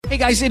Hey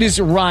guys, it is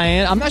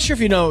Ryan. I'm not sure if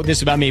you know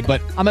this about me, but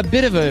I'm a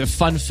bit of a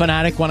fun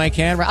fanatic when I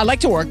can. I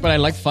like to work, but I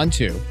like fun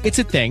too. It's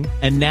a thing.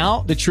 And now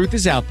the truth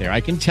is out there.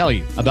 I can tell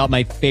you about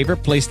my favorite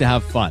place to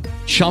have fun.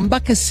 Chumba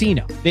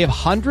Casino. They have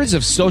hundreds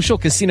of social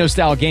casino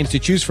style games to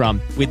choose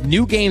from with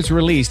new games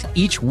released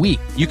each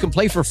week. You can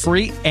play for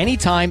free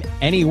anytime,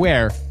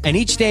 anywhere. And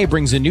each day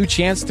brings a new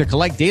chance to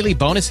collect daily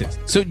bonuses.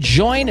 So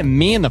join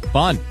me in the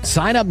fun.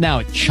 Sign up now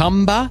at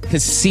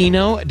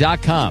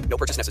ChumbaCasino.com. No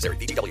purchase necessary.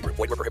 VGW Group.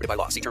 Void where prohibited by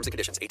law. See terms and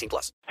conditions.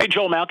 18+. Hey,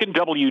 Joel Malkin,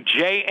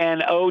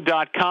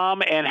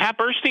 WJNO.com, and Hap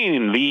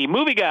Burstein, the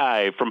movie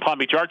guy from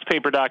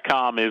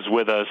PalmBeachArtsPaper.com, is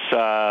with us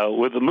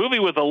with a movie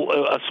with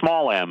a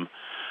small M.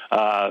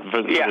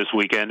 For this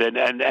weekend,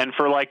 and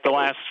for like the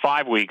last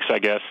 5 weeks, I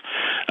guess.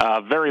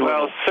 Very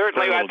little. Well,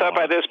 certainly I thought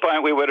by this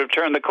point we would have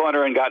turned the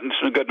corner and gotten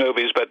some good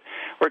movies, but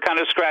we're kind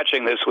of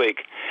scratching this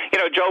week. You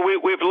know, Joe,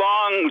 we've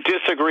long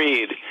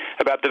disagreed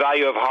about the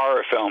value of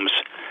horror films,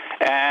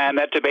 and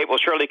that debate will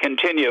surely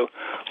continue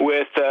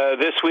with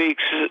this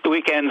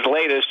weekend's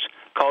latest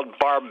called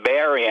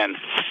Barbarian.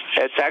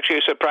 It's actually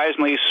a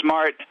surprisingly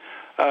smart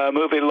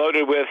movie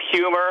loaded with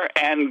humor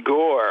and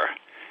gore.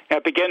 Now,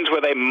 it begins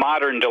with a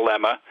modern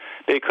dilemma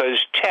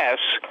because Tess,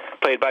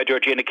 played by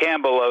Georgina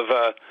Campbell of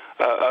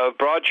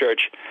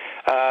Broadchurch,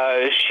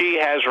 she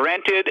has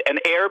rented an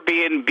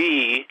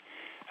Airbnb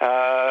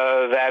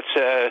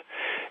that's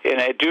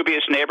in a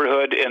dubious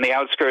neighborhood in the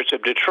outskirts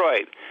of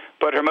Detroit.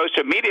 But her most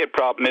immediate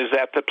problem is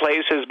that the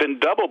place has been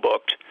double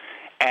booked,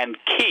 and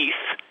Keith,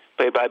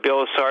 played by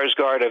Bill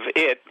Skarsgård of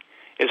It,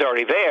 is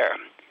already there.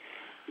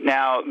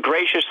 Now,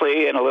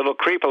 graciously and a little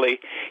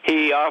creepily,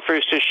 he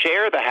offers to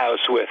share the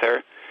house with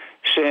her,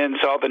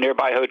 since all the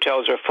nearby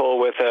hotels are full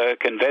with a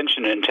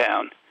convention in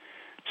town.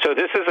 So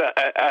this is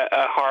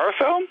a horror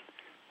film?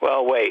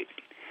 Well, wait.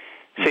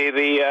 See,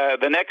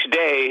 the next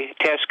day,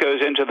 Tess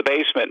goes into the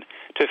basement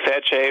to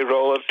fetch a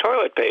roll of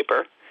toilet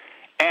paper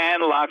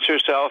and locks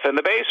herself in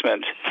the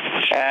basement.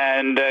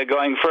 And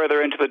going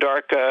further into the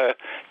dark,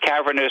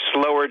 cavernous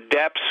lower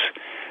depths,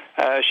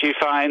 she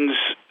finds,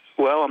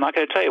 well, I'm not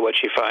going to tell you what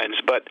she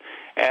finds,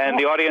 and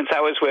the audience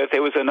I was with, it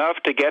was enough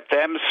to get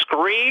them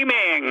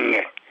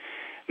screaming.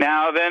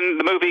 Now, then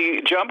the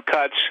movie jump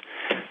cuts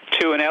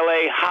to an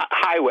L.A.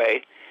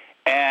 highway,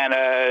 and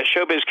a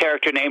showbiz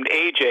character named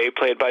AJ,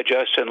 played by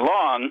Justin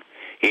Long,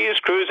 he is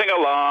cruising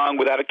along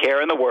without a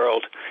care in the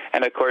world,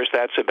 and of course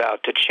that's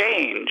about to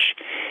change.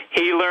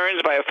 He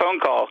learns by a phone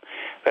call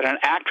that an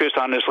actress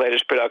on his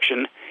latest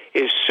production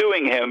is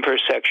suing him for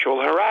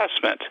sexual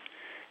harassment.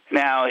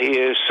 Now, he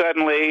is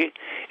suddenly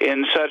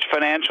in such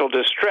financial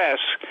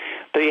distress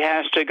that he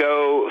has to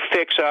go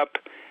fix up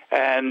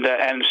and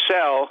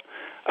sell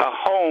a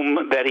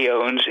home that he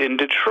owns in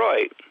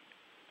Detroit.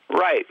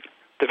 Right,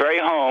 the very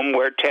home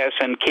where Tess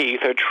and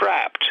Keith are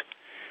trapped.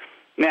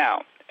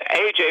 Now,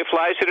 AJ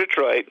flies to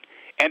Detroit,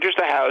 enters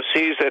the house,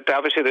 sees that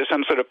obviously there's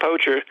some sort of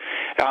poacher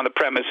on the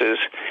premises,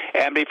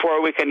 and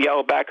before we can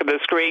yell back at the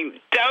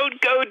screen,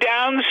 "Don't go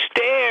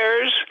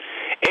downstairs!"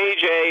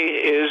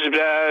 AJ is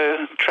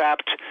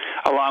trapped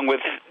along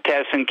with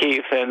Tess and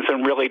Keith and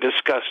some really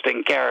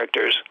disgusting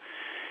characters.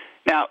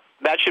 Now,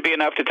 that should be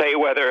enough to tell you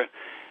whether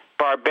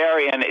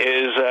Barbarian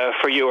is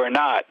for you or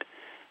not.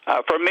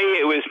 For me,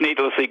 it was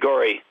needlessly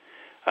gory.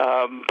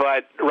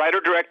 But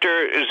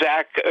writer-director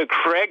Zach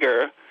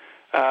Cregger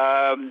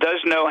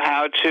does know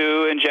how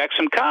to inject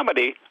some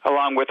comedy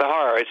along with the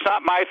horror. It's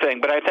not my thing,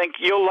 but I think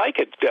you'll like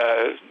it,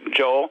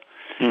 Joel.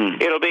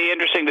 It'll be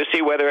interesting to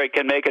see whether it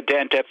can make a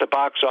dent at the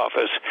box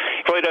office.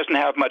 It really doesn't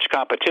have much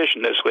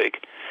competition this week.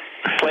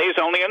 Plays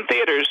only in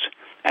theaters,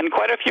 and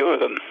quite a few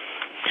of them.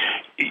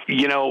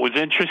 You know, it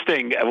was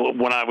interesting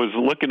when I was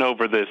looking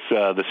over this,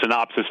 the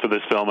synopsis for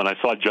this film, and I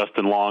saw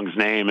Justin Long's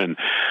name, and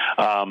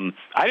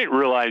I didn't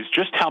realize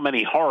just how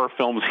many horror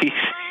films he's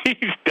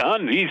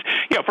done.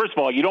 First of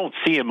all, you don't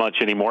see him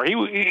much anymore.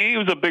 He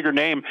was a bigger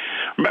name.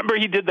 Remember,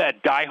 he did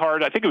that Die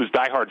Hard. I think it was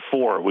Die Hard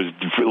 4. It was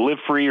Live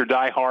Free or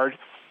Die Hard.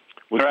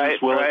 Right.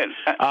 But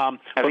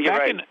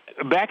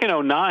back in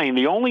 2009,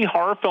 the only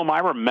horror film I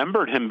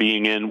remembered him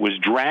being in was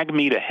Drag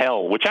Me to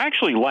Hell, which I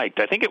actually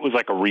liked. I think it was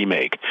like a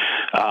remake.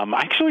 I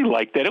actually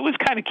liked it. It was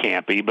kind of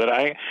campy, but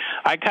I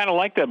kind of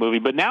liked that movie.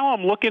 But now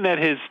I'm looking at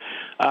his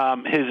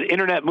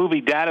Internet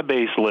Movie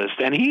Database list,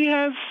 and he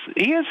has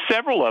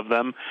several of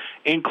them,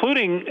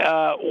 including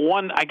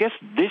one I guess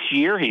this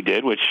year he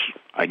did, which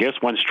I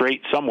guess went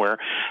straight somewhere,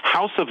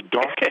 House of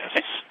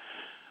Darkness.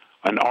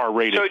 An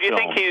R-rated film. So do you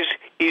think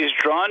he's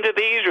drawn to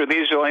these, or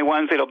these are the only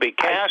ones that'll be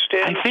cast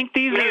in? I think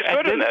these are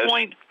at this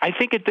point. I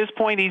think at this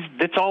point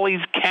that's all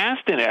he's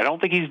cast in it. I don't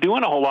think he's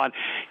doing a whole lot.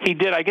 He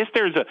did. I guess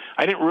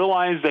I didn't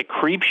realize that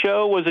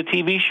Creepshow was a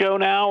TV show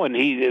now, and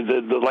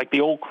like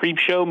the old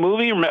Creepshow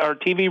movie or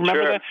TV.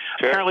 Remember that?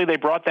 Sure. Apparently they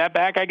brought that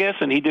back, I guess,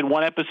 and he did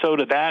one episode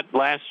of that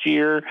last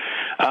year.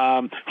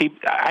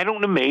 I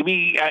don't know.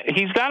 Maybe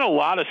he's got a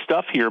lot of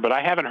stuff here, but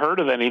I haven't heard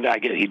of any.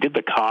 He did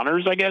The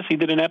Connors. I guess he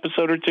did an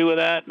episode or two of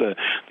that.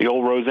 The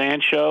old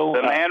Roseanne show.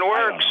 The man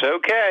works.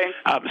 Okay.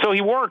 So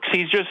he works.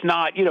 He's just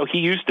not. He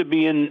used to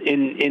be in.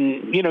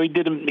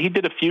 He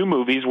did a few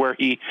movies where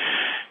he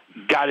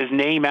got his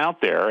name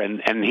out there,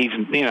 and he's,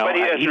 you know. But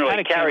he doesn't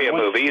really carry a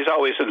movie. He's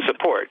always in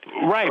support.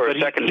 Right, but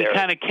he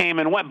kind of came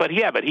and went. But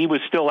he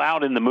was still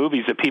out in the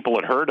movies that people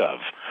had heard of,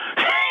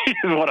 is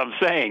what I'm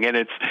saying.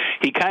 And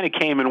he kind of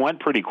came and went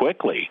pretty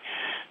quickly.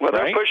 Well,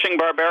 they're pushing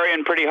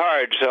Barbarian pretty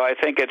hard, so I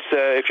think it's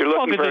if you're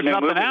looking for a new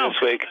movie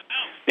this week.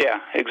 Yeah,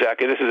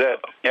 exactly. This is it.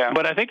 Yeah.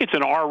 But I think it's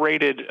an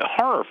R-rated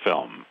horror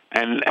film.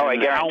 And I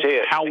guarantee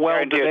it. How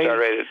well do they?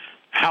 R-rated.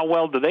 How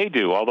well do they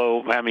do?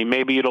 Although, I mean,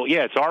 maybe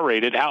it's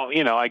R-rated.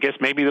 I guess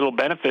maybe it'll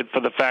benefit for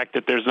the fact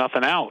that there's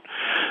nothing out.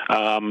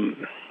 I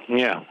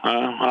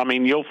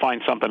mean, you'll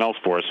find something else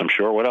for us, I'm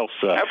sure. What else?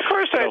 Of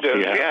course I do.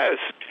 Yes.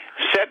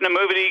 Set in a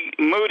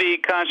moody,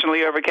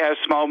 constantly overcast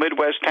small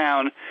Midwest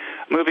town,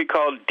 a movie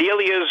called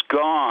Delia's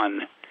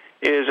Gone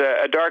is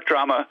a dark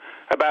drama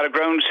about a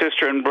grown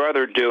sister and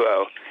brother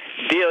duo.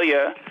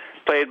 Delia,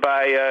 played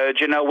by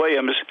Janelle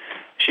Williams,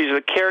 she's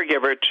a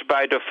caregiver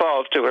by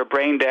default to her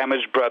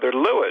brain-damaged brother,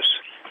 Lewis,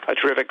 a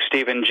terrific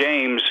Stephen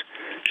James,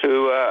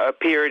 who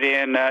appeared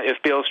in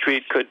If Beale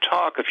Street Could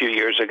Talk a few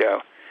years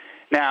ago.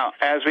 Now,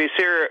 as we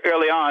see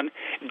early on,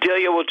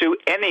 Delia will do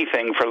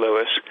anything for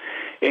Lewis,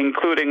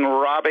 including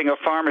robbing a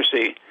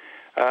pharmacy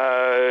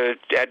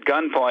at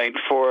gunpoint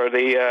for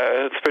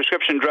the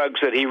prescription drugs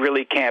that he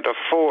really can't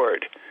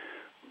afford.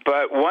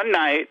 But one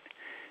night,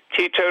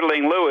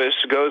 teetotaling Lewis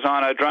goes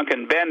on a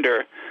drunken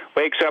bender,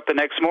 wakes up the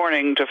next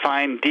morning to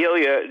find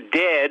Delia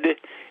dead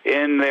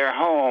in their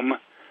home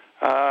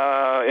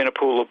in a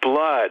pool of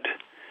blood.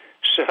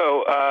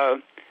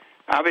 So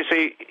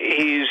obviously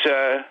he's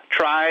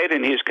tried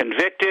and he's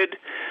convicted,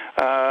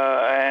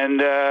 and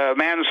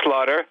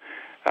manslaughter,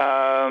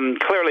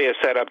 clearly a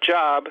set-up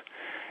job.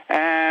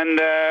 And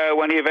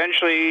when he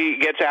eventually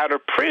gets out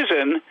of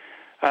prison,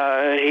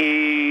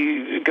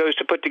 he goes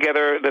to put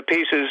together the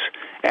pieces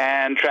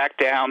and track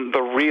down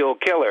the real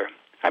killer.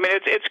 I mean,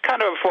 it's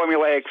kind of a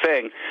formulaic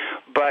thing,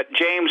 but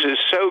James is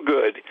so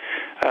good.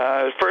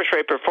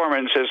 First-rate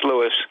performance as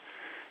Lewis,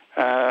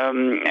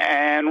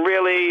 and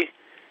really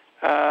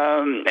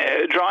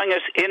drawing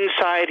us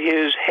inside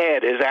his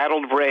head, his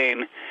addled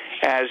brain,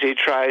 as he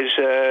tries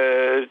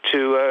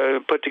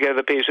to put together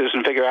the pieces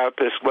and figure out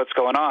what's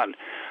going on.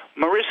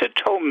 Marissa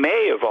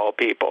Tomei, of all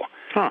people,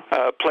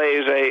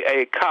 plays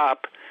a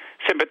cop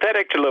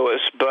sympathetic to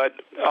Lewis, but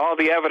all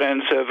the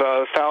evidence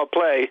of foul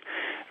play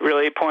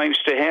really points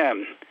to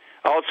him.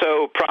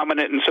 Also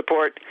prominent in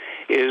support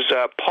is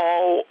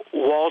Paul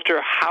Walter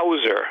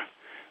Hauser.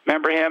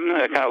 Remember him,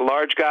 the kind of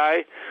large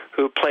guy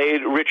who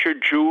played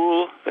Richard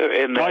Jewell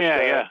in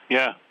that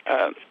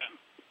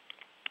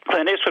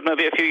Clint Eastwood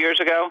movie a few years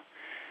ago?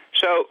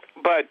 So,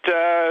 but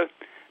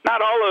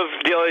not all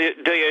of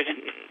Delia's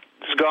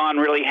Gone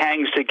really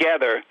hangs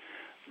together,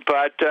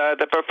 but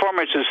the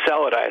performances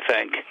sell it, I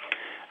think.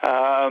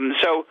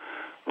 So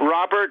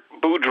Robert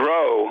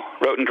Boudreau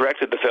wrote and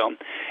directed the film,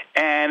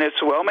 and it's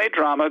a well-made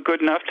drama,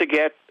 good enough to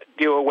get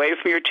you away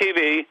from your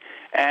TV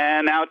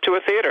and out to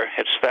a theater.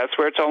 That's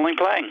where it's only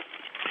playing.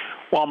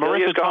 Well,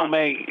 Marissa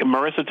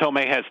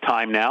Tomei has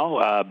time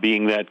now,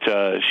 being that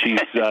she's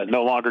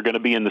no longer going to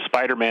be in the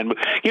Spider-Man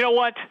movie. You know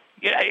what?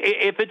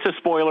 If it's a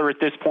spoiler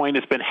at this point,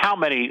 it's been how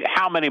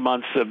many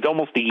months?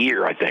 Almost a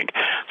year, I think,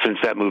 since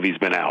that movie's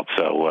been out.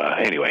 So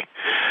anyway,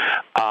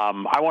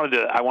 I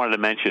wanted to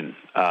mention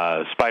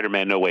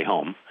Spider-Man: No Way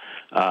Home.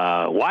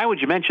 Why would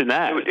you mention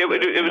that? It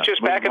was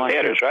just back in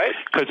theaters, right?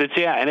 Because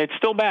and it's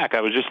still back.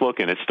 I was just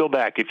looking; it's still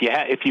back. If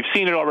you've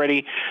seen it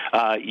already,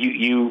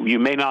 you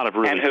may not have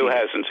really. And who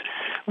hasn't?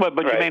 But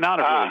right. You may not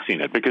have really seen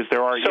it because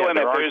there are. So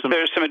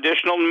there's some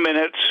additional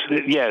minutes.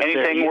 Yes,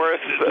 anything worth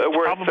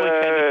probably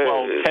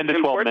 10 to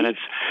 12 minutes.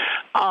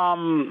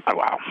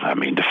 Wow, I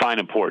mean, define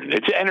important.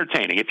 It's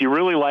entertaining. If you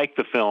really like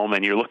the film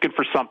and you're looking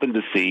for something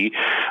to see,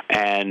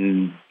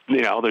 and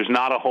there's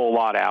not a whole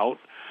lot out.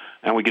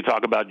 And we could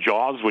talk about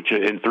Jaws, which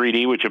in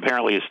 3D, which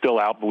apparently is still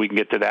out, but we can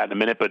get to that in a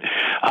minute. But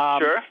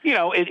sure.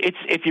 It's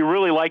if you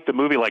really like the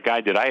movie like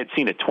I did, I had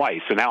seen it twice,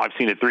 and now I've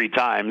seen it 3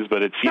 times.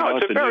 But it's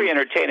it's a very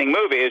entertaining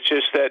movie. It's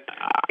just that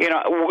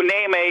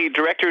name a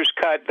director's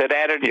cut that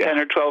added 10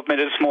 or 12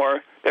 minutes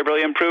more that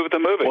really improved the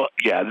movie. Well,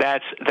 yeah,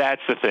 that's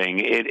the thing.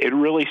 It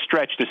really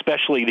stretched,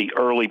 especially the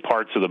early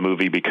parts of the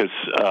movie, because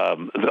a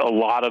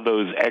lot of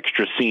those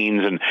extra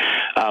scenes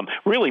and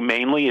really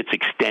mainly it's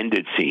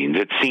extended scenes.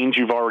 It's scenes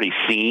you've already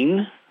seen.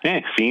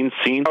 Scenes.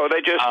 Oh,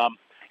 they just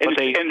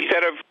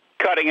instead of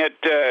cutting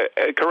it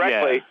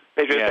correctly.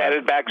 They just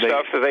added back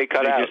stuff that they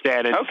cut out.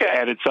 They just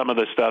added some of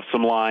the stuff,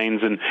 some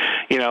lines, and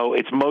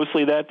it's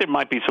mostly that. There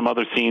might be some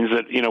other scenes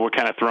that were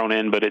kind of thrown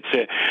in, but it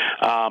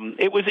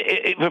was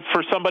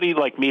for somebody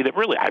like me that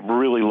I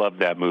really loved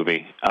that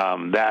movie,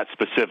 that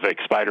specific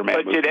Spider-Man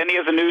movie. But did any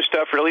of the new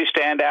stuff really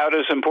stand out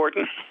as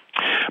important?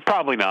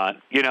 Probably not.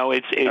 You know,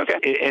 it's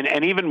okay.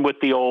 And even with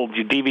the old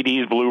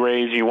DVDs,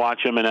 Blu-rays, you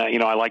watch them, and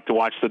I like to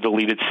watch the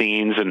deleted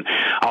scenes, and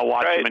I'll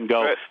watch them and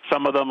go. Right.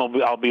 Some of them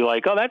I'll be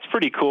like, oh, that's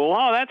pretty cool.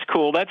 Oh, that's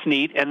cool. That's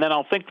neat. And then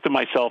I'll think to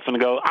myself and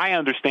go, I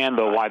understand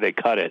though why they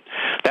cut it.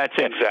 That's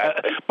it.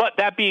 Exactly. But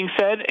that being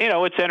said,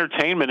 it's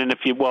entertainment, and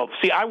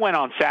I went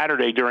on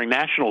Saturday during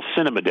National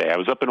Cinema Day. I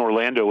was up in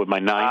Orlando with my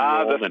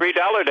 9-year-old. The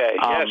 $3 day.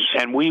 Yes.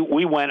 And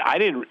we went. I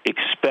didn't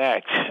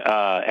expect,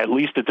 at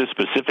least at this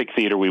specific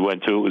theater we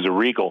went to, it was a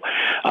Regal.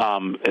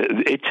 The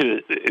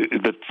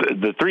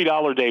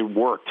 $3 day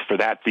worked for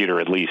that theater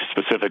at least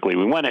specifically.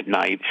 We went at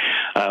night.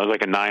 It was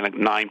like a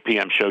 9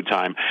 p.m.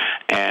 showtime,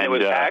 and it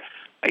was packed.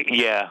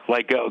 Yeah,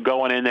 like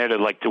going in there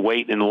to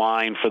wait in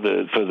line for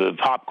the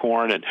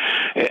popcorn, and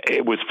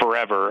it was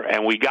forever.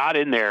 And we got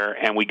in there,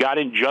 and we got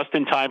in just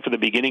in time for the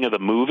beginning of the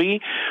movie,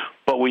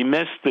 but we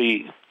missed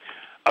the.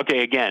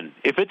 Okay, again,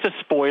 if it's a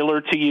spoiler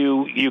to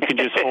you, you can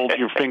just hold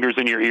your fingers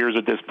in your ears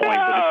at this point.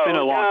 But it's been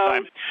a long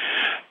time.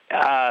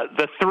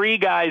 The three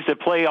guys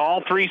that play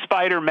all three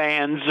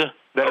Spider-Mans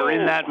that are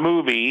in that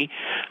movie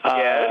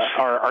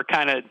are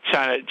kind of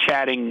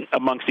chatting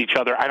amongst each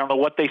other. I don't know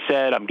what they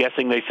said. I'm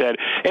guessing they said,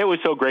 it was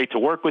so great to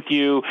work with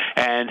you,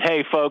 and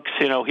hey, folks,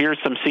 here's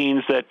some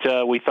scenes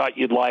that we thought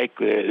you'd like,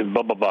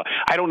 blah, blah, blah.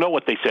 I don't know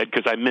what they said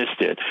because I missed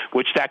it,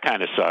 which that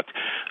kind of sucked.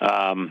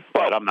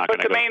 But I'm not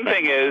going to go. But the main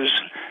thing is,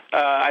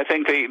 I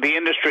think the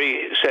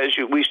industry says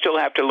we still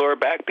have to lure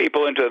back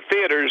people into the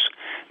theaters.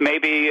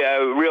 Maybe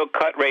a real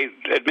cut rate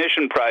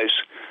admission price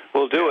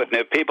will do it. And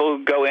if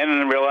people go in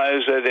and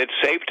realize that it's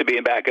safe to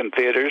be back in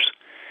theaters,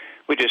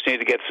 we just need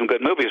to get some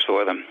good movies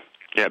for them.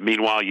 Yeah.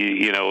 Meanwhile,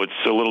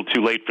 it's a little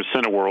too late for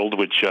Cineworld,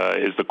 which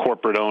is the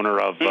corporate owner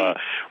of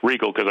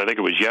Regal, because I think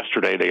it was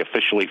yesterday they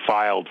officially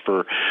filed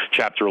for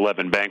Chapter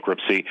 11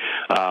 bankruptcy.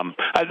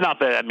 Not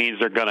that means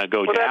they're going to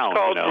go down. That's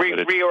called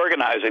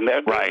reorganizing.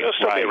 They'll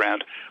still be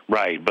around.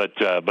 Right, but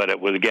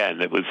it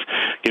was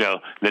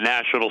the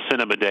National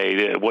Cinema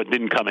Day. What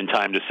didn't come in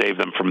time to save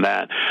them from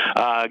that.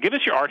 Give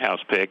us your art house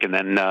pick, and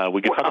then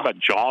we can talk about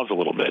Jaws a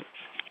little bit.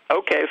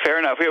 Okay, fair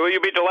enough. Well,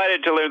 you'll be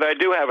delighted to learn that I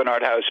do have an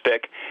art house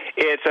pick.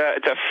 It's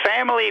a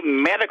family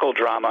medical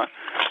drama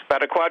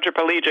about a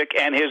quadriplegic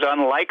and his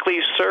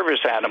unlikely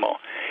service animal.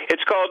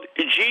 It's called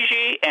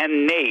Gigi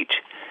and Nate.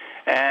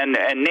 And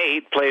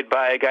Nate, played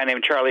by a guy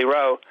named Charlie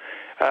Rowe,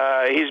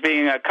 he's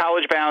being a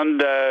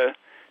college-bound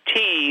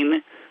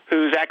teen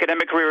whose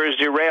academic career is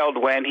derailed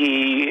when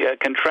he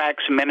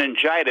contracts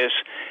meningitis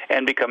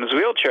and becomes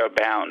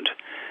wheelchair-bound.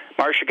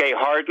 Marcia Gay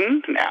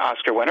Harden, an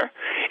Oscar winner,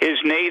 is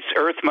Nate's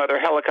Earth Mother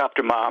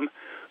helicopter mom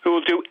who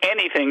will do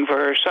anything for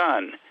her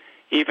son,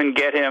 even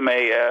get him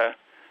a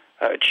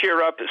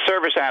cheer-up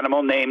service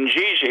animal named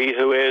Gigi,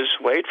 who is,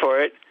 wait for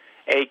it,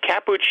 a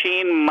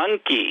capuchin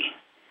monkey.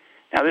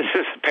 Now, this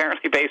is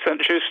apparently based on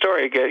a true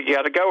story. You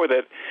got to go with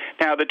it.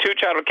 Now, the two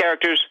child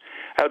characters,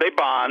 they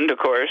bond, of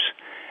course,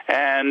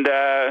 and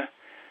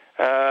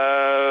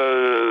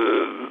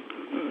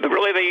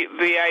really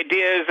the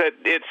idea is that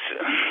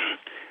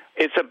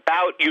it's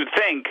about, you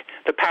think,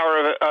 the power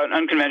of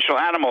unconventional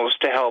animals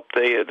to help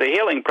the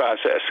healing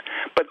process.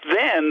 But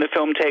then the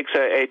film takes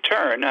a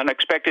turn, an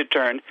unexpected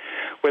turn,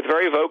 with a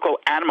very vocal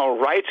animal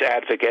rights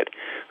advocate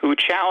who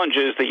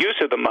challenges the use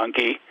of the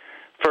monkey,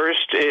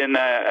 first in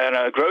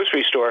a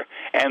grocery store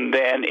and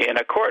then in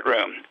a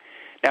courtroom.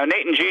 Now,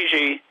 Nate and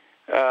Gigi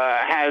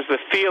has the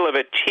feel of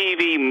a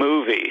TV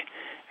movie,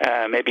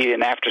 maybe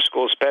an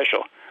after-school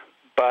special.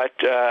 But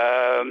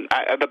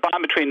the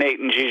bond between Nate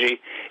and Gigi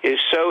is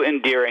so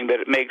endearing that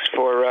it makes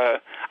for,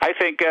 I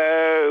think,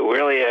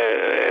 really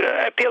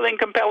an appealing,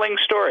 compelling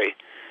story.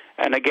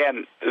 And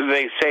again,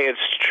 they say it's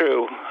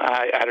true.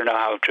 I don't know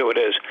how true it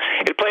is.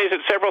 It plays at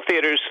several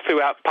theaters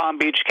throughout Palm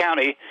Beach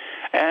County,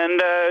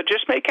 and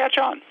just may catch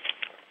on.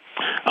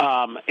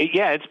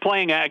 It's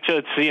playing. Actually,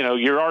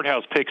 it's your art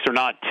house picks are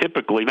not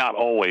typically, not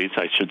always,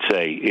 I should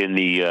say, in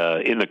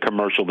the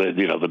commercial,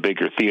 the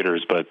bigger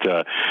theaters. But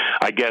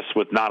I guess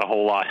with not a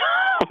whole lot.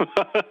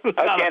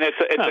 Again,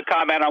 it's a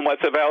comment on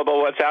what's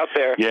available, what's out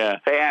there. Yeah,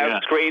 they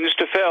have screens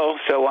to fill,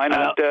 so why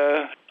not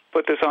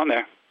put this on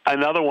there?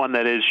 Another one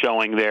that is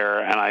showing there,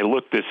 and I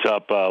looked this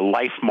up.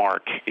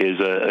 LifeMark is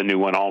a new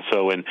one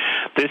also, and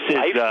this is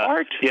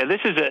LifeMark.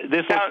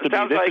 This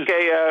sounds like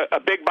a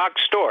big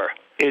box store.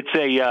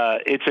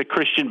 It's a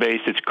Christian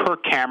base. It's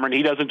Kirk Cameron.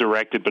 He doesn't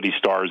direct it, but he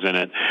stars in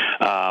it.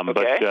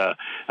 But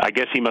I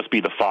guess he must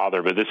be the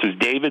father. But this is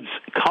David's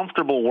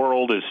comfortable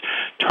world is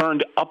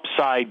turned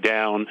upside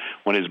down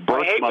when his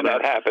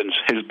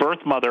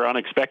birth mother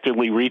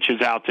unexpectedly reaches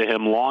out to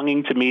him,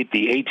 longing to meet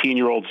the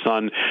 18-year-old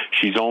son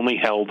she's only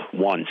held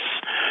once.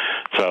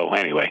 So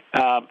anyway,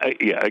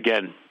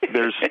 again,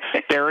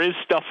 there is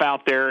stuff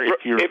out there.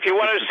 If you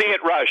want to see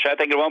it, rush. I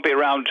think it won't be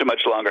around too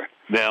much longer.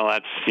 No,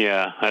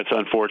 that's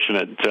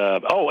unfortunate.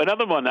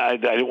 Another one I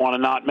want to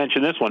not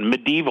mention this one,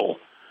 Medieval.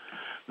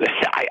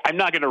 I'm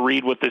not going to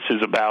read what this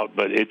is about,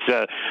 but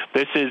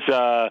this is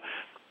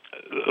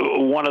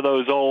one of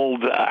those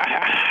old.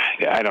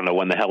 I don't know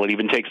when the hell it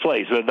even takes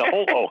place.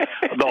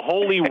 The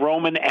Holy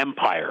Roman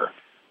Empire.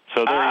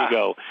 So there you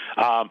go.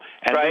 And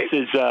right.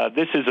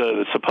 This is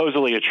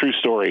supposedly a true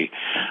story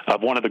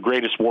of one of the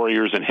greatest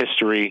warriors in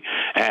history.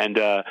 And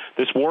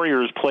this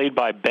warrior is played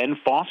by Ben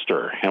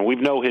Foster. And we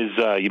know his,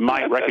 you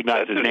might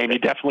recognize his name. You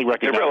definitely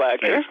recognize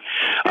his face.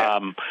 Yeah.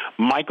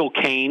 Michael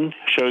Caine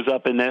shows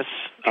up in this.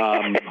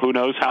 Who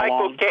knows how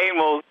long? Michael Caine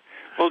will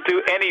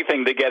do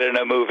anything to get in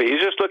a movie.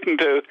 He's just looking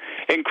to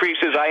increase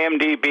his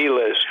IMDb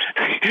list.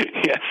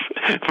 Yes,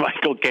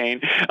 Michael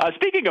Caine.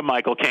 Speaking of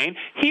Michael Caine,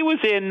 he was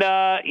in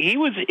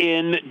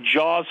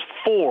Jaws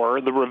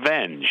 4: The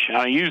Revenge.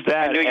 I use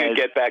that. I knew you'd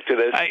get back to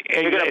this.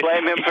 You're going to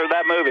blame him for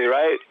that movie,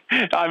 right?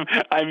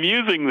 I'm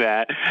using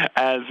that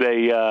as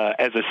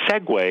a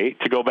segue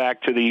to go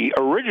back to the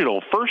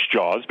original first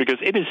Jaws because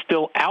it is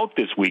still out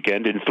this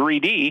weekend in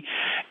 3D.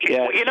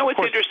 Well, you know what's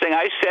interesting?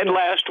 I said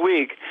last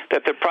week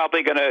that they're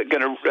probably going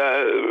to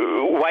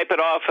wipe it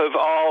off of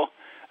all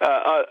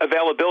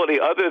availability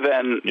other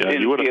than in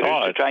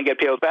theaters to try and get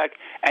people back,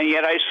 and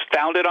yet I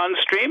found it on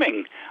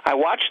streaming. I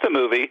watched the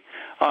movie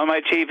on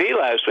my TV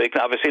last week,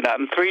 obviously not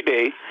in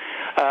 3D,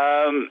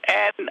 and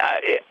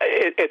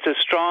it's a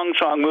strong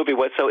movie.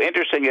 What's so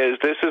interesting is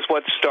this is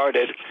what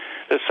started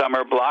the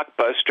summer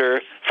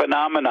blockbuster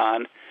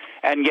phenomenon,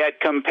 and yet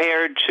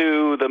compared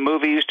to the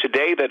movies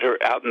today that are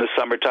out in the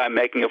summertime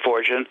making a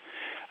fortune,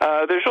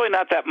 there's really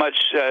not that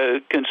much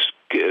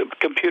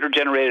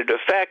computer-generated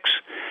effects.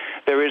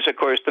 There is, of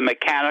course, the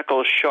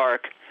mechanical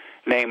shark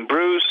named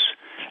Bruce,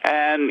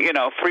 and,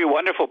 three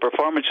wonderful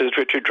performances,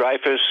 Richard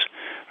Dreyfuss,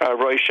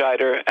 Roy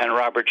Scheider, and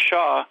Robert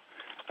Shaw.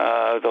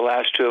 The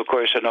last two, of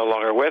course, are no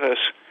longer with us.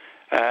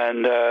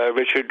 And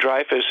Richard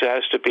Dreyfuss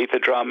has to beat the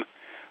drum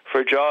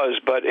for Jaws,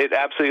 but it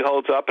absolutely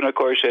holds up, and, of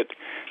course, it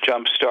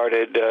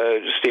jump-started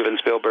Steven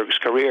Spielberg's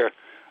career.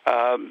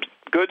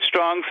 Good,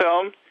 strong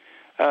film.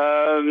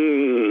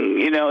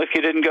 If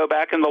you didn't go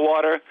back in the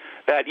water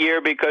that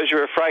year because you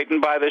were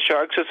frightened by the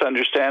sharks, it's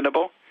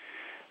understandable.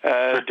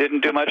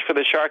 Didn't do much for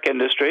the shark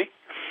industry,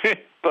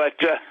 but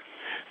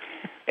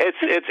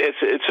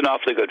it's an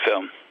awfully good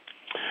film.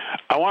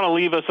 I want to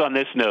leave us on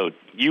this note.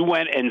 You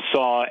went and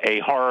saw a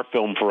horror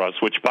film for us,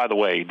 which, by the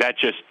way, that's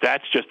just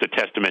a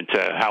testament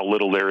to how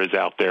little there is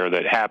out there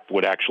that Hap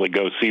would actually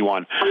go see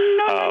one.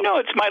 No.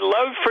 It's my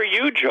love for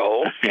you,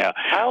 Joel. Yeah.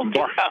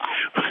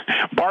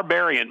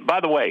 Barbarian. By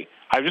the way,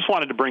 I just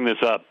wanted to bring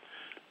this up.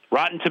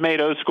 Rotten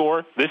Tomatoes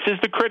score, this is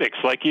the critics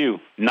like you,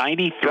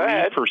 93%.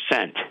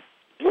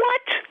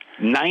 What?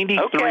 93%.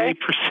 Okay.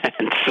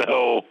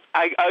 So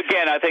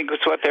I think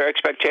it's what their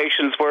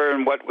expectations were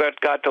and what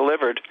got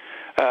delivered.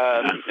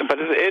 But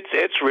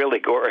it's really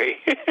gory.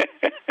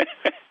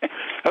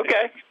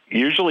 Okay.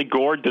 Usually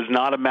gore does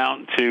not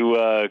amount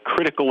to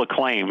critical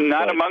acclaim.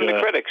 Not among the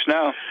critics,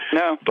 no.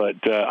 But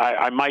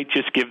I might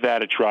just give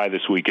that a try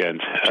this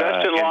weekend.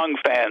 Justin Long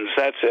fans,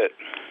 that's it.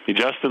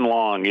 Justin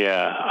Long,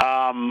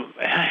 yeah.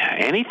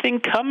 Anything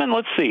coming?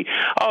 Let's see.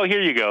 Oh,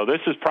 here you go.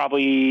 This is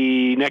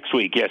probably next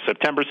week. Yes,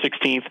 September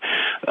 16th.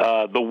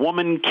 The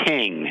Woman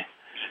King.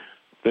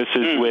 This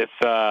is with,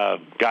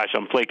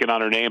 I'm flaking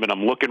on her name, and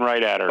I'm looking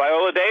right at her.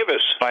 Viola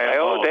Davis.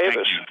 Viola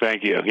Davis.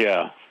 Thank you.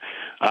 Yeah.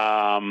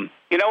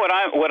 You know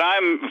what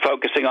I'm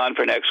focusing on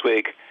for next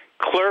week?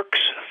 Clerks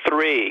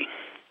 3.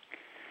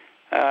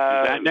 Is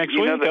that next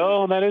week?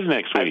 That is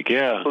next week.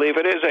 Yeah. I believe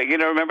it is.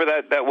 Remember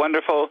that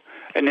wonderful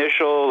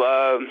initial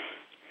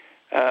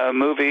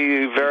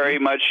movie, very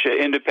much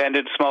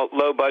independent, small,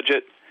 low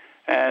budget,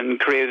 and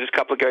created a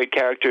couple of great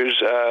characters.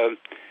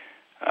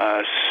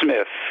 Kevin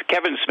Smith.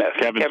 Kevin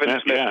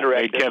Smith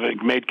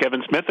directed. Made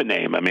Kevin Smith a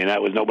name. I mean,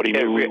 that was nobody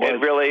knew who he was.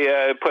 It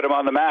really put him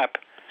on the map.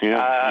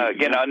 Yeah.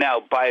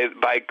 Now by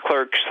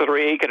Clerks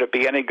 3, could it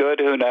be any good?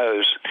 Who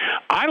knows?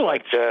 I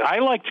liked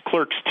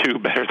Clerks 2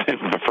 better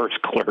than the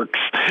first Clerks.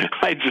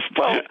 I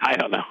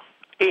don't know.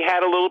 He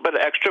had a little bit of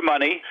extra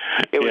money.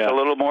 It was a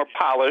little more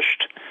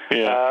polished.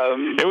 Yeah.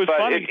 It was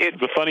funny. It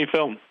was a funny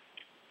film.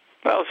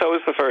 Well, so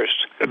was the first.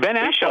 Ben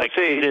Affleck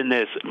is in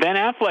this. Ben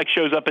Affleck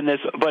shows up in this,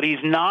 but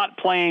he's not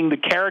playing the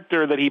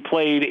character that he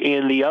played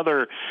in the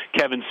other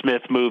Kevin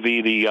Smith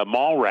movie, the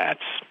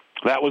Mallrats.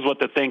 That was what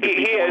the thing.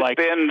 He has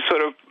been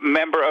sort of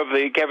member of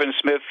the Kevin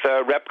Smith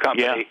rep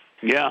company.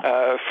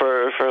 Yeah.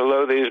 For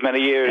these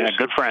many years. Yeah,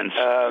 good friends.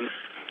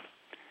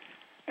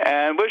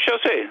 And we shall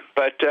see.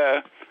 But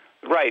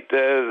right,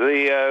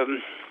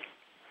 the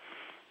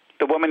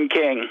Woman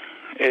King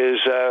is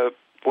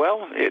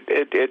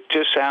it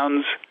just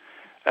sounds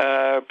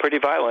pretty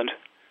violent,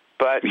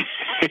 but.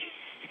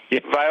 Yeah.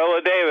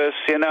 Viola Davis,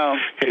 it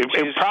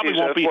probably she's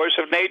won't a force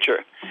of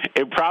nature.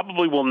 It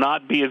probably will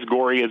not be as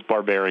gory as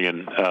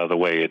Barbarian, the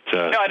way it.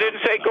 No, I didn't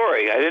say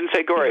gory.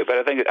 But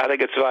I think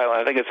it's violent.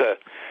 I think it's a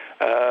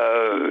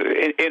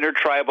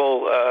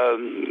intertribal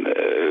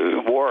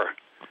war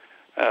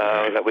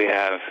that we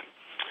have.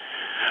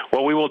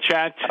 Well, we will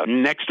chat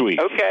next week.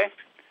 Okay,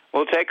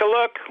 we'll take a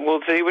look. We'll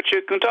see what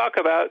you can talk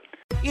about.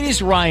 It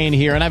is Ryan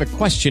here, and I have a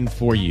question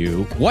for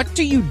you. What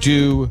do you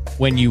do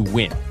when you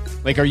win?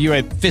 Like, are you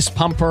a fist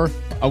pumper,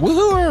 a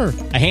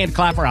woohooer, a hand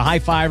clapper, a high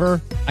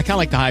fiver? I kind of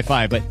like the high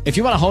five, but if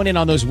you want to hone in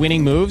on those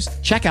winning moves,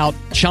 check out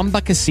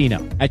Chumba Casino.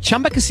 At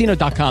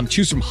ChumbaCasino.com,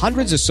 choose from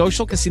hundreds of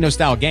social casino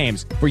style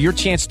games for your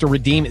chance to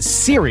redeem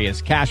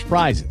serious cash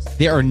prizes.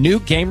 There are new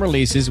game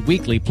releases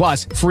weekly,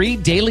 plus free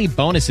daily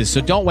bonuses. So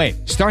don't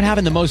wait. Start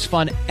having the most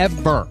fun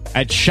ever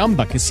at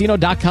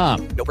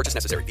ChumbaCasino.com. No purchase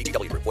necessary.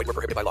 VGW Group. Void where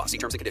prohibited by law. See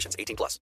terms and conditions. 18+.